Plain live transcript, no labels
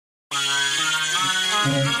The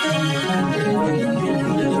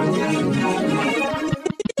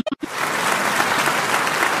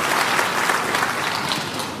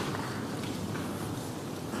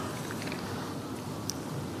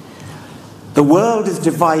world is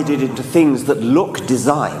divided into things that look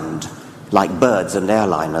designed, like birds and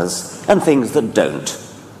airliners, and things that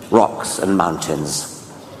don't, rocks and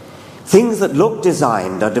mountains. Things that look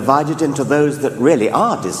designed are divided into those that really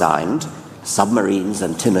are designed, submarines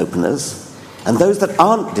and tin openers, and those that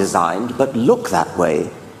aren't designed but look that way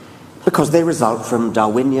because they result from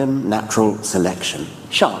Darwinian natural selection,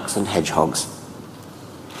 sharks and hedgehogs.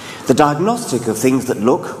 The diagnostic of things that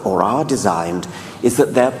look or are designed is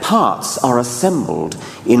that their parts are assembled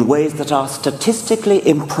in ways that are statistically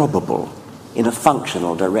improbable in a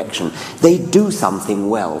functional direction. They do something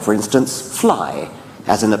well, for instance, fly,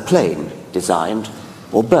 as in a plane designed,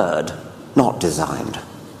 or bird not designed.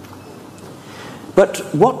 But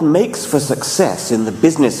what makes for success in the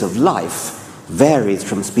business of life varies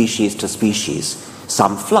from species to species.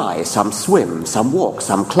 Some fly, some swim, some walk,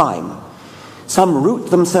 some climb. Some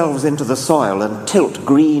root themselves into the soil and tilt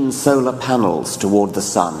green solar panels toward the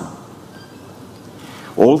sun.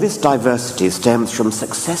 All this diversity stems from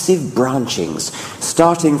successive branchings,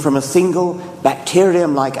 starting from a single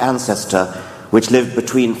bacterium-like ancestor which lived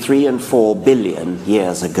between 3 and 4 billion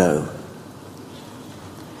years ago.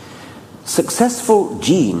 Successful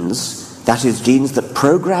genes, that is, genes that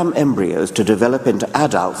program embryos to develop into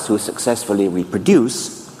adults who successfully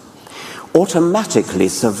reproduce, automatically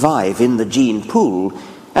survive in the gene pool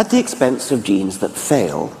at the expense of genes that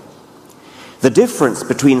fail. The difference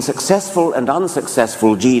between successful and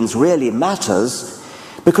unsuccessful genes really matters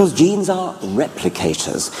because genes are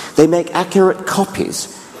replicators. They make accurate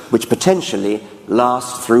copies which potentially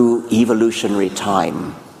last through evolutionary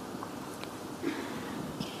time.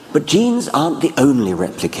 But genes aren't the only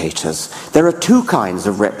replicators. There are two kinds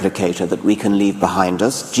of replicator that we can leave behind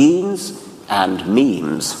us: genes and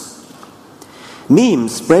memes.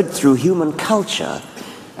 Memes spread through human culture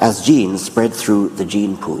as genes spread through the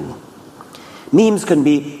gene pool. Memes can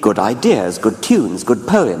be good ideas, good tunes, good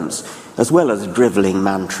poems, as well as driveling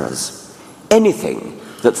mantras. Anything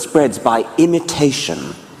that spreads by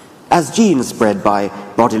imitation, as genes spread by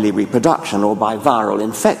bodily reproduction or by viral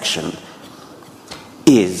infection,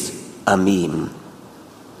 is a meme.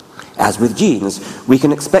 As with genes, we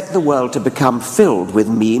can expect the world to become filled with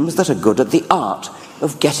memes that are good at the art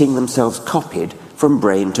of getting themselves copied from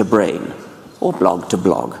brain to brain, or blog to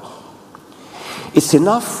blog. It's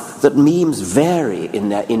enough that memes vary in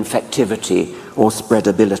their infectivity or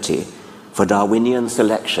spreadability for Darwinian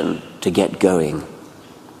selection to get going.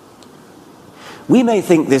 We may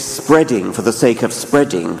think this spreading for the sake of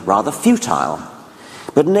spreading rather futile,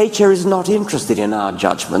 but nature is not interested in our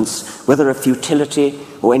judgments, whether of futility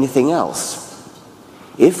or anything else.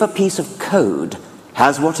 If a piece of code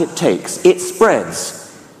has what it takes, it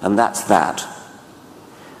spreads, and that's that.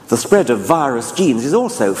 The spread of virus genes is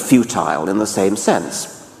also futile in the same sense.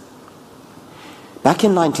 Back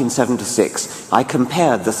in 1976, I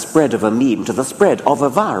compared the spread of a meme to the spread of a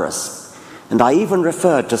virus, and I even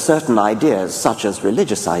referred to certain ideas, such as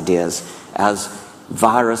religious ideas, as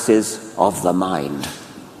viruses of the mind.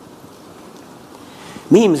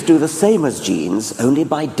 Memes do the same as genes, only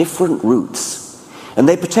by different routes, and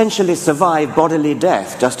they potentially survive bodily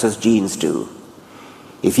death just as genes do.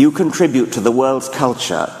 If you contribute to the world's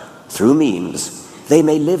culture through memes, they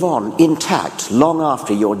may live on intact long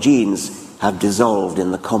after your genes have dissolved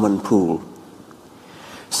in the common pool.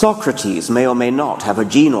 Socrates may or may not have a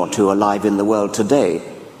gene or two alive in the world today,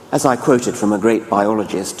 as I quoted from a great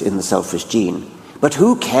biologist in The Selfish Gene. But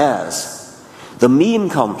who cares? The meme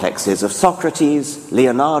complexes of Socrates,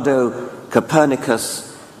 Leonardo,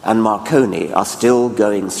 Copernicus, and Marconi are still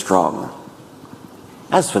going strong.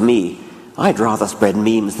 As for me, I'd rather spread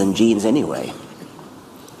memes than genes anyway.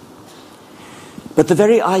 But the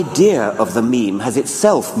very idea of the meme has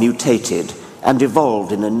itself mutated and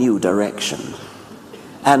evolved in a new direction.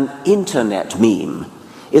 An internet meme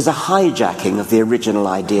is a hijacking of the original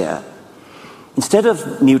idea. Instead of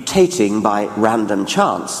mutating by random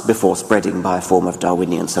chance before spreading by a form of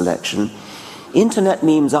Darwinian selection, internet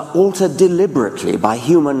memes are altered deliberately by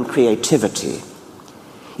human creativity.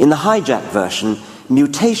 In the hijack version,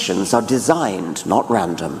 mutations are designed, not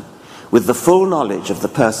random, with the full knowledge of the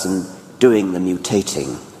person doing the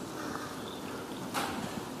mutating.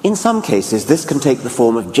 In some cases, this can take the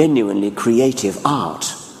form of genuinely creative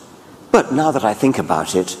art. But now that I think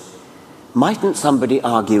about it, mightn't somebody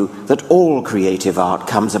argue that all creative art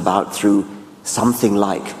comes about through something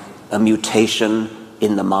like a mutation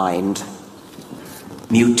in the mind?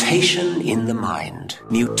 Mutation in the mind.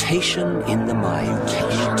 Mutation in the mind.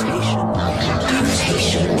 Mutation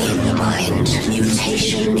in the mind.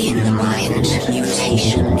 Mutation in the mind.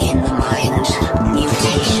 Mutation in the mind.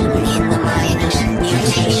 Mutation in the mind.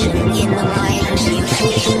 Mutation in the mind.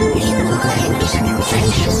 Mutation in the mind.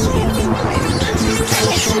 Mutation in the mind.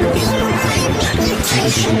 Mutation in the mind.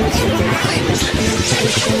 Mutation in the mind.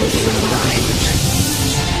 Mutation in the mind.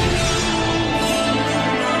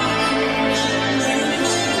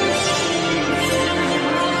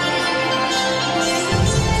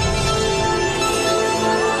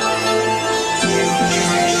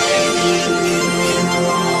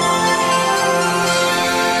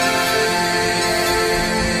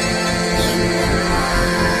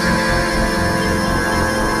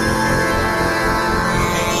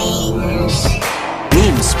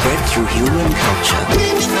 Spread through human culture.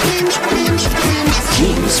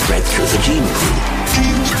 Genes spread through the gene pool.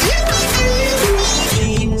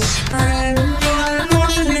 Genes spread.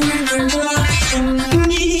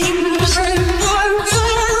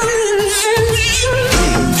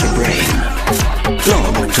 Brain to brain.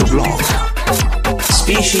 Blog to blog.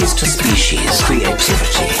 Species to species.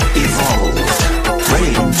 Creativity. Evolved.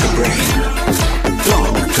 Brain to brain.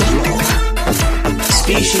 Blog to blog.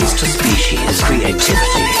 Species to species,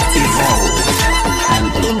 creativity, evolved. An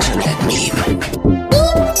internet meme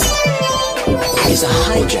is a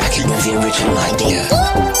hijacking of the original idea,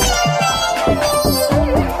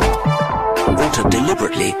 altered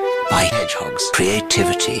deliberately by hedgehogs.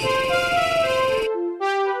 Creativity.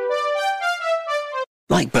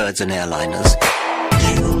 Like birds and airliners.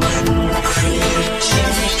 Human creativity.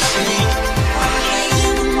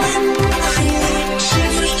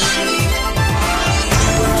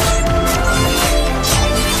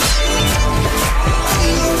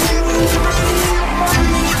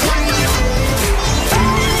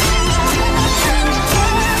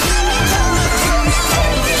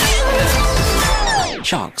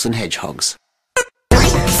 Sharks and hedgehogs.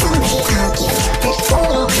 Some may argue that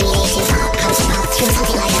all creative art comes about through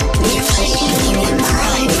something like a mutation in the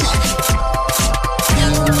mind.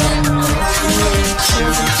 Human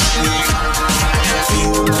creativity.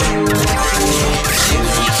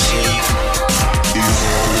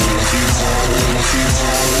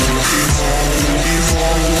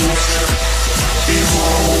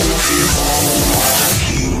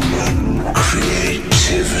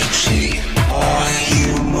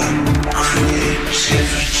 Human creativity.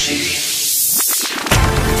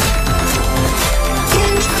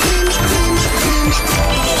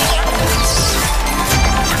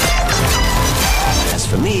 As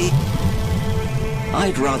for me,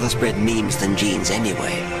 I'd rather spread memes than genes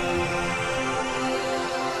anyway.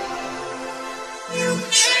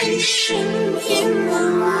 Mutation in the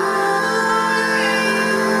mind.